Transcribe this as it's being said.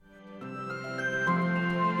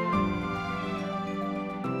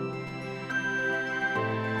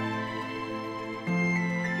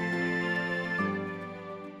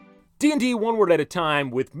D&D one word at a time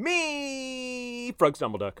with me, Frog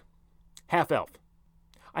Stumbleduck. Half-elf.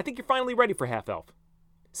 I think you're finally ready for half-elf,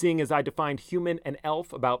 seeing as I defined human and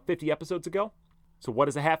elf about 50 episodes ago. So what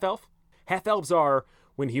is a half-elf? Half-elves are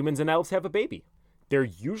when humans and elves have a baby. They're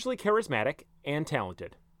usually charismatic and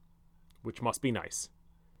talented, which must be nice.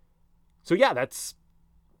 So yeah, that's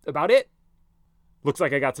about it. Looks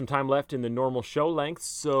like I got some time left in the normal show length,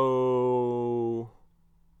 so...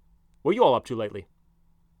 What are you all up to lately?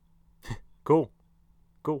 Cool.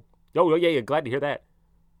 Oh, yeah, glad to hear that.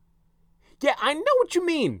 Yeah, I know what you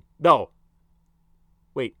mean. No.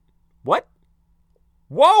 Wait, what?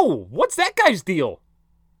 Whoa, what's that guy's deal?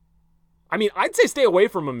 I mean, I'd say stay away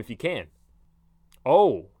from him if you can.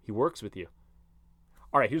 Oh, he works with you.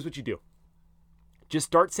 All right, here's what you do. Just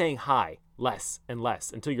start saying hi less and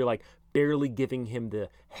less until you're like barely giving him the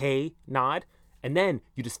hey nod, and then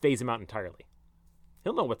you just phase him out entirely.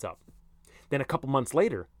 He'll know what's up. Then a couple months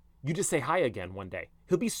later, you just say hi again one day.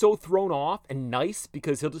 He'll be so thrown off and nice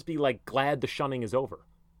because he'll just be like glad the shunning is over.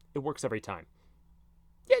 It works every time.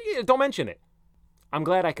 Yeah, don't mention it. I'm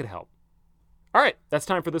glad I could help. All right, that's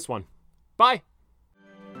time for this one. Bye.